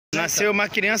Nasceu uma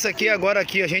criança aqui, agora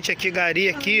aqui, a gente aqui,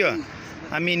 Garis aqui, ó.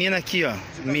 A menina aqui, ó.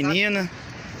 Menina.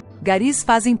 Garis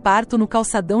fazem parto no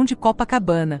calçadão de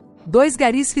Copacabana. Dois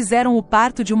garis fizeram o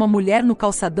parto de uma mulher no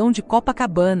calçadão de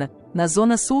Copacabana, na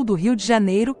Zona Sul do Rio de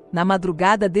Janeiro, na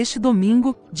madrugada deste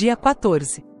domingo, dia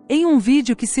 14. Em um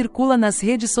vídeo que circula nas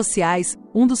redes sociais,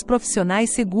 um dos profissionais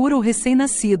segura o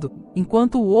recém-nascido,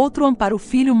 enquanto o outro ampara o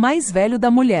filho mais velho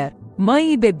da mulher.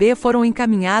 Mãe e bebê foram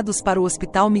encaminhados para o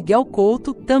Hospital Miguel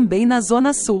Couto, também na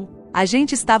Zona Sul. A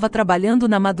gente estava trabalhando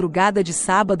na madrugada de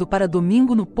sábado para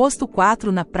domingo no Posto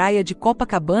 4 na Praia de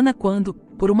Copacabana quando,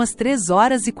 por umas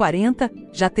 3h40,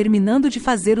 já terminando de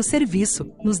fazer o serviço,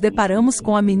 nos deparamos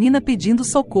com a menina pedindo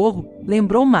socorro,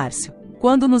 lembrou Márcio.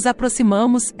 Quando nos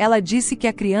aproximamos, ela disse que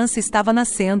a criança estava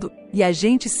nascendo, e a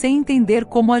gente sem entender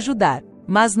como ajudar.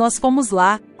 Mas nós fomos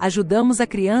lá, ajudamos a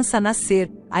criança a nascer,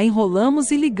 a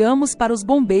enrolamos e ligamos para os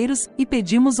bombeiros e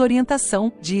pedimos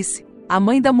orientação, disse. A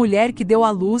mãe da mulher que deu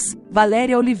à luz,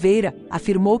 Valéria Oliveira,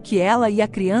 afirmou que ela e a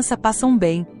criança passam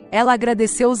bem. Ela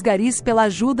agradeceu os garis pela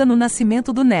ajuda no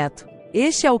nascimento do neto.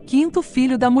 Este é o 5º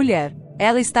filho da mulher.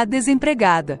 Ela está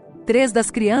desempregada. 3 das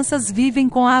crianças vivem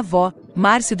com a avó.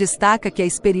 Márcio destaca que a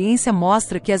experiência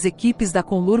mostra que as equipes da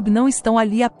Conlurb não estão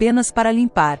ali apenas para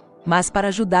limpar, mas para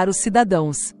ajudar os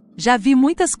cidadãos. Já vi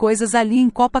muitas coisas ali em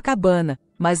Copacabana,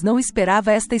 mas não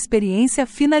esperava esta experiência,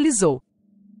 finalizou.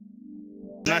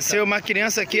 Nasceu uma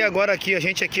criança aqui, agora aqui, a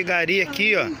gente aqui, Garis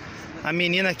aqui, ó. A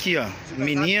menina aqui, ó.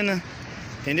 Menina,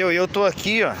 entendeu? E eu tô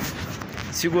aqui, ó,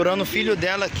 segurando o filho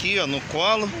dela aqui, ó, no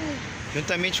colo,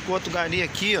 juntamente com o outro Garis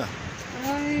aqui, ó.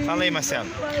 Fala aí, Marcelo.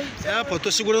 Pô, eu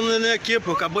tô segurando o neném aqui,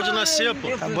 pô. Acabou de nascer,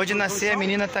 pô. Acabou de nascer, a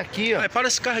menina tá aqui, ó. Para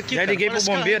esse carro aqui, já cara, liguei pro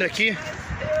bombeiro aqui.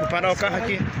 Vou parar o carro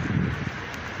aqui.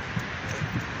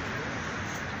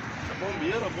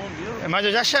 Bombeiro. Mas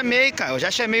eu já chamei, cara. Eu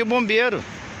já chamei o bombeiro.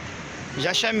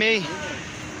 Já chamei.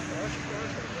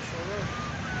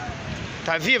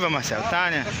 Tá viva, Marcelo? Tá,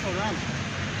 né?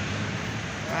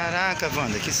 Caraca,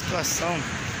 Wanda, que situação.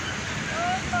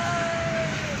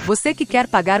 Você que quer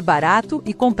pagar barato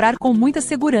e comprar com muita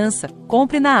segurança,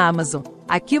 compre na Amazon.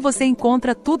 Aqui você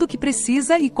encontra tudo o que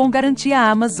precisa e com garantia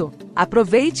Amazon.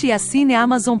 Aproveite e assine a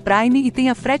Amazon Prime e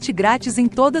tenha frete grátis em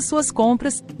todas suas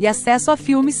compras e acesso a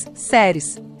filmes,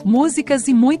 séries, músicas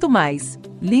e muito mais.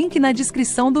 Link na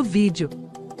descrição do vídeo.